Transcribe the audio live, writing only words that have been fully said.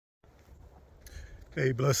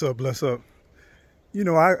Hey, bless up, bless up.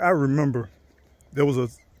 I remember there was a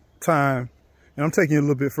time, and I'm taking you a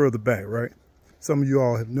little bit further back, right? Some of you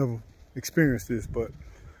all have never experienced this, but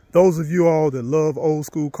those of you all that love old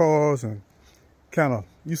school cars and kind of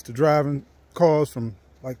used to driving cars from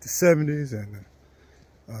like the 70s and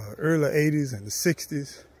early 80s and the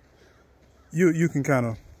 60s, you can kind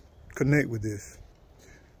of connect with this.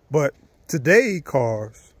 But today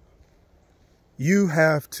cars, you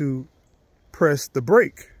have to press the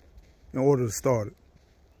brake in order to start it.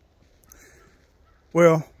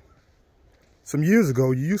 Well, some years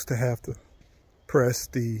ago, you used to have to press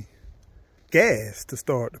the gas to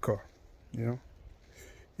start the car,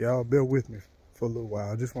 Y'all bear with me for a little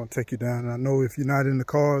while. I just want to take you down. And I know if you're not in the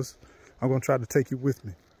cars, I'm going to try to take you with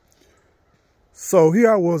me. So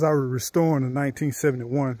here I was restoring a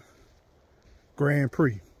 1971 Grand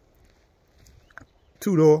Prix.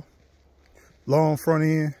 Two-door, long front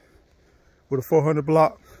end with a 400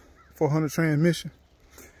 block, 400 transmission.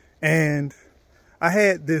 And I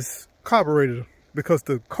had this carburetor because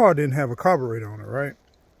the car didn't have a carburetor on it, right?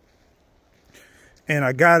 And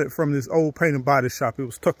I got it from this old paint and body shop. It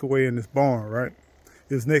was tucked away in this barn, right?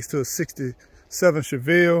 It was next to a 67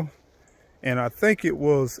 Chevelle. And I think it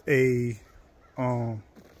was a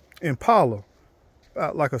Impala,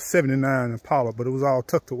 about like a 79 Impala, but it was all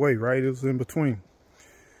tucked away, right? It was in between.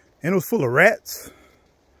 And it was full of rats.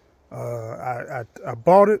 I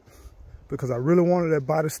bought it because I really wanted that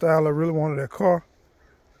body style. I really wanted that car.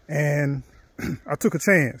 And I took a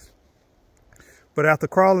chance. But after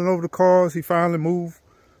crawling over the cars, he finally moved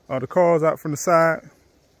the cars out from the side.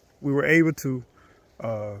 We were able to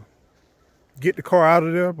get the car out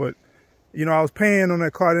of there. But, I was paying on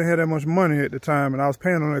that car. I didn't have that much money at the time. And I was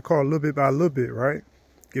paying on that car a little bit by a little bit, right?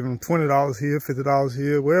 Giving them $20 here, $50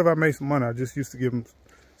 here. Wherever I made some money, I just used to give them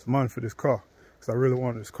some money for this car because I really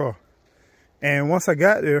wanted this car. And once I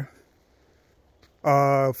got there,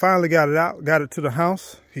 finally got it out, got it to the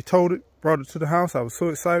house. He towed it, brought it to the house. I was so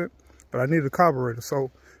excited, but I needed a carburetor.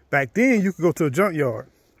 So back then you could go to a junkyard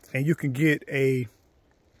and you can get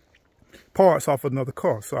parts off another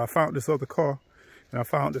car. So I found this other car and I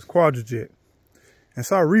found this Quadrajet. And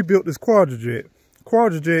so I rebuilt this Quadrajet.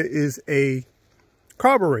 Quadrajet is a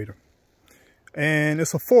carburetor and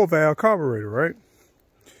it's a 4-valve carburetor, right?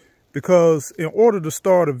 Because in order to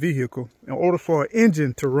start a vehicle, in order for an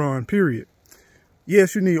engine to run, period,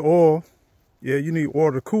 yes, you need oil. Yeah, you need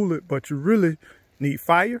oil to cool it, but you really need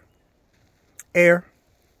fire, air,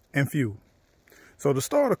 and fuel. So to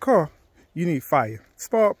start a car, you need fire,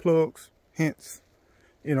 spark plugs, hence,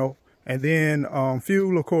 and then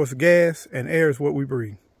fuel, of course, gas, and air is what we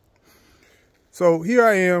breathe. So here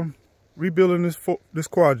I am rebuilding this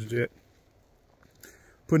Quadrajet,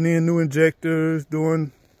 putting in new injectors,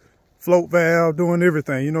 doing float valve, doing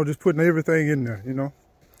everything, just putting everything in there,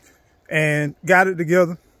 and got it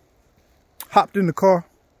together, hopped in the car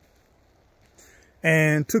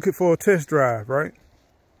and took it for a test drive, right?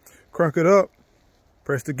 Crunk it up,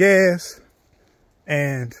 pressed the gas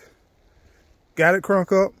and got it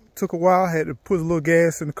crunk up. Took a while, had to put a little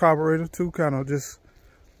gas in the carburetor too, kind of just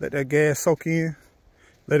let that gas soak in,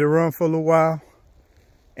 let it run for a little while.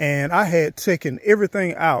 And I had taken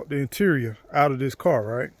everything out, the interior out of this car,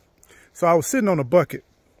 right? So I was sitting on a bucket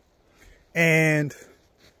and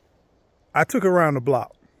I took it around the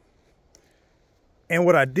block. And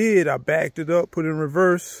what I did, I backed it up, put it in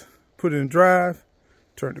reverse, put it in drive,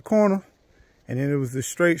 turned the corner, and then it was this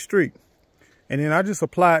straight street. And then I just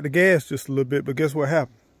applied the gas just a little bit, but guess what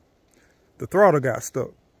happened? The throttle got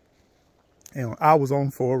stuck. And I was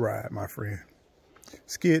on for a ride, my friend.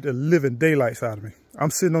 Scared the living daylights out of me. I'm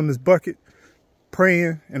sitting on this bucket,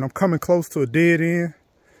 praying, and I'm coming close to a dead end.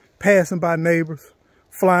 Passing by neighbors,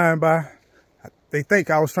 flying by. They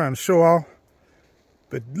think I was trying to show off,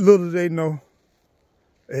 but little did they know,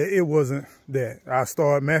 it wasn't that. I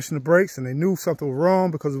started mashing the brakes and they knew something was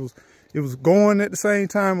wrong because it was going at the same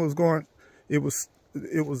time. The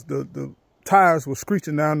tires were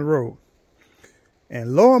screeching down the road.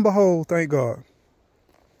 And lo and behold, thank God,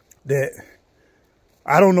 that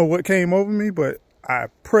I don't know what came over me, but I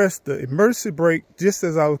pressed the emergency brake just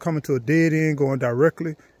as I was coming to a dead end, going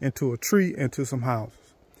directly into a tree, into some houses.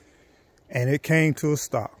 And it came to a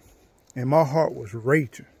stop. And my heart was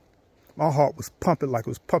raging. My heart was pumping like it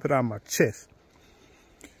was pumping out of my chest.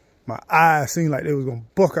 My eyes seemed like they was going to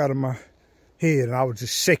buck out of my head, and I was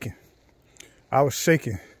just shaking. I was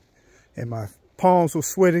shaking. And my palms were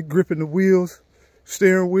sweaty, gripping the wheels,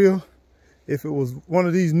 steering wheel. If it was one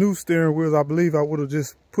of these new steering wheels, I believe I would have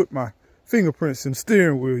just put my fingerprints in the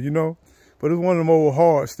steering wheel, But it was one of them old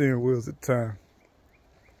hard steering wheels at the time.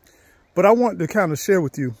 But I wanted to kind of share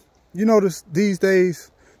with you You notice these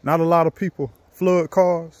days, not a lot of people flood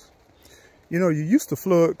cars. You know, you used to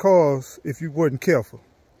flood cars if you weren't careful.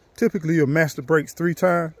 Typically, you'll mash the brakes 3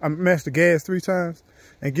 times, mash the gas 3 times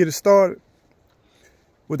and get it started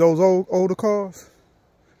with those older cars.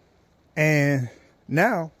 And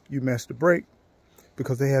now you mash the brake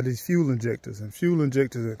because they have these fuel injectors, and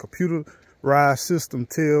computerized system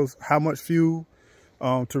tells how much fuel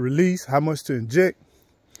to release, how much to inject,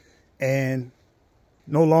 and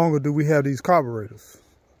no longer do we have these carburetors.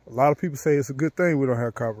 A lot of people say it's a good thing we don't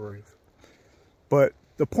have carburetors. But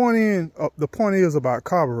the point is about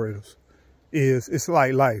carburetors is it's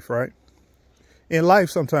like life, right? In life,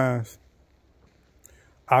 sometimes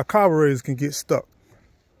our carburetors can get stuck.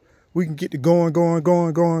 We can get to going,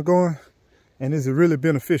 and is it really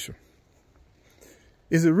beneficial?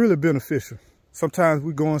 Is it really beneficial? Sometimes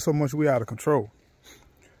we're going so much we're out of control.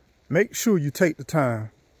 Make sure you take the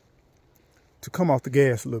time to come off the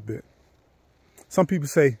gas a little bit. Some people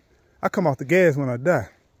say, I come off the gas when I die.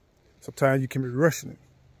 Sometimes you can be rushing it.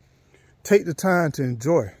 Take the time to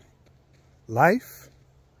enjoy life,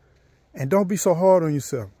 and don't be so hard on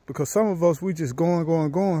yourself, because some of us, we just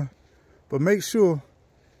going, but make sure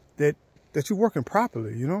that you're working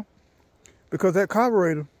properly, you know, because that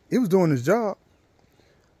carburetor, it was doing its job,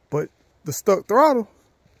 but the stuck throttle,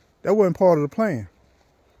 that wasn't part of the plan.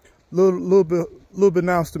 Little bit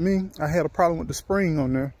announced to me, I had a problem with the spring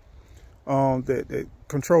on there that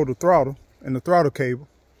controlled the throttle and the throttle cable,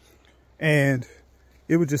 and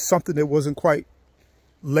it was just something that wasn't quite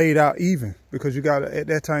laid out even, because you got, at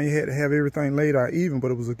that time you had to have everything laid out even,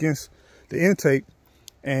 but it was against the intake,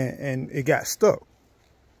 and it got stuck.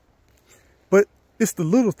 But it's the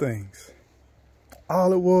little things.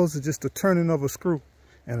 All it was is just the turning of a screw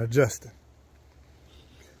and adjusting.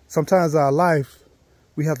 Sometimes our life,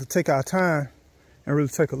 we have to take our time and really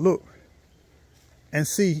take a look and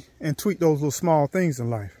see and tweak those little small things in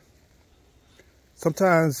life.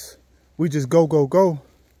 Sometimes we just go,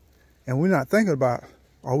 and we're not thinking about,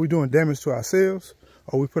 are we doing damage to ourselves,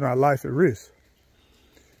 or are we putting our life at risk?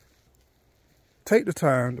 Take the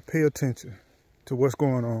time to pay attention to what's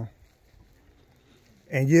going on.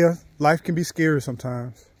 And yeah, life can be scary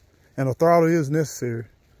sometimes, and a throttle is necessary,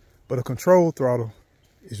 but a controlled throttle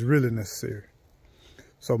is really necessary.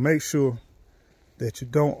 So make sure that you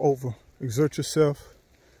don't overexert yourself.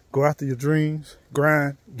 Go after your dreams,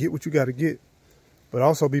 grind, get what you got to get, but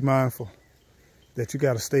also be mindful that you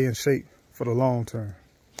got to stay in shape for the long term.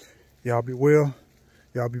 Y'all be well,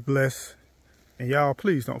 y'all be blessed, and y'all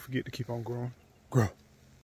please don't forget to keep on growing. Grow.